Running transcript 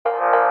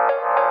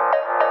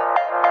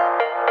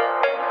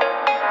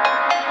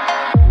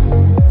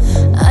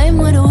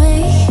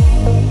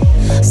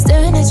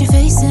you're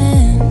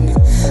facing.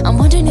 I'm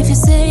wondering if you're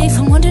safe,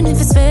 I'm wondering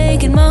if it's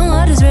fake, and my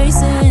heart is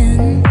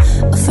racing.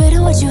 Afraid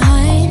of what you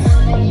hide,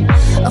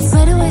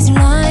 afraid of ways you're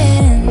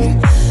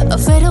lying,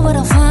 afraid of what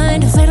I'll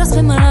find, afraid I'll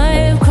spend my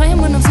life crying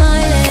when I'm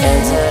smiling.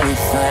 Can't tell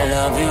if I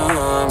love you,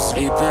 I'm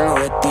sleeping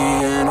with the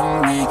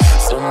enemy.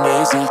 Some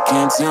days I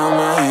can't tell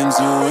my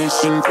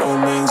intuition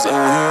from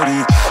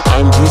anxiety.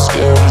 I'm too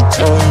scared to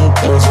tell you,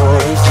 cause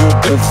what if you're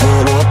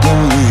different, I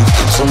believe.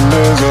 Some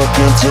days I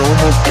can't tell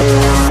my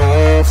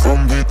paranoia from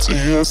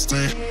PTSD.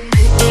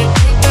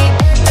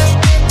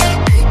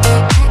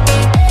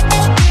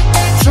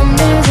 Some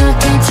days I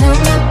can't tell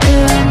my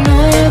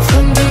paranoia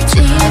from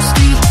PTSD.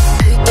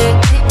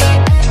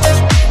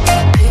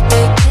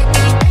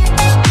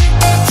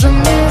 Some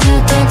days I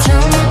can't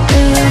tell my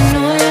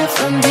paranoia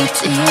from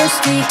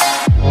PTSD.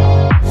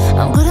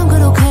 I'm good,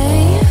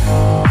 okay.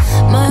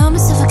 My arm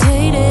is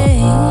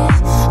suffocating.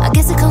 I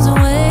guess it comes in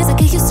waves. I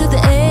get used to the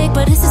ache,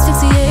 but it's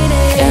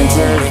asphyxiating. Can't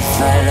tell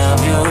if I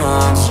love you,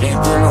 I'm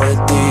sleeping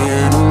with the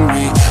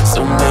enemy.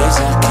 Some days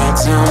I can't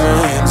tell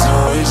my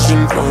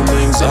intuition from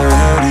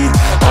anxiety.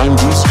 I'm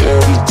too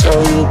scared to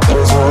tell you,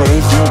 cause what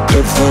if you're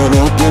different,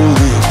 I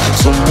believe.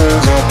 Some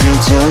days I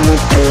can't tell my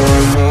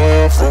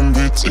paranoia from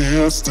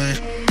PTSD.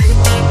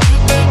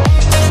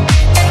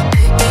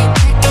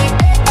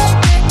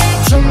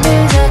 Some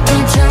days I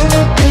can't tell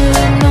my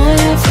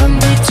paranoia from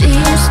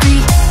PTSD.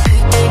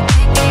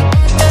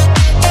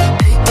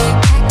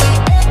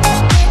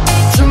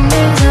 Some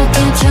days I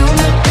can't tell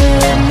my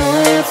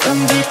paranoia from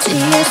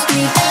PTSD.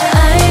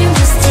 I'm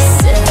just a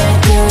silly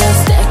girl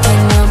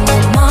stacking up my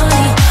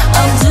money.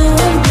 I'm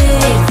doing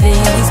big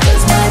things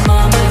cause my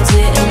mama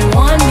didn't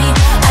want me.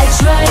 I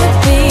try to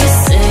be a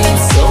saint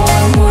so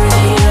I'm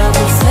worthy of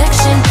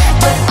affection,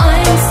 but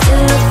I'm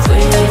still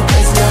afraid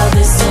cause love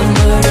is a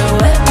murder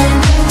weapon.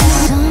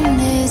 Some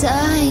days I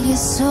get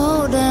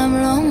so damn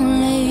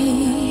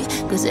lonely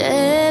cause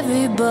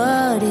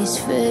everybody's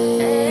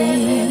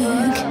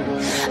fake.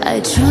 I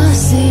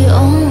trust the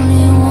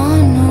only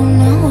one who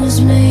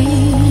knows me,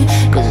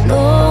 cause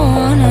no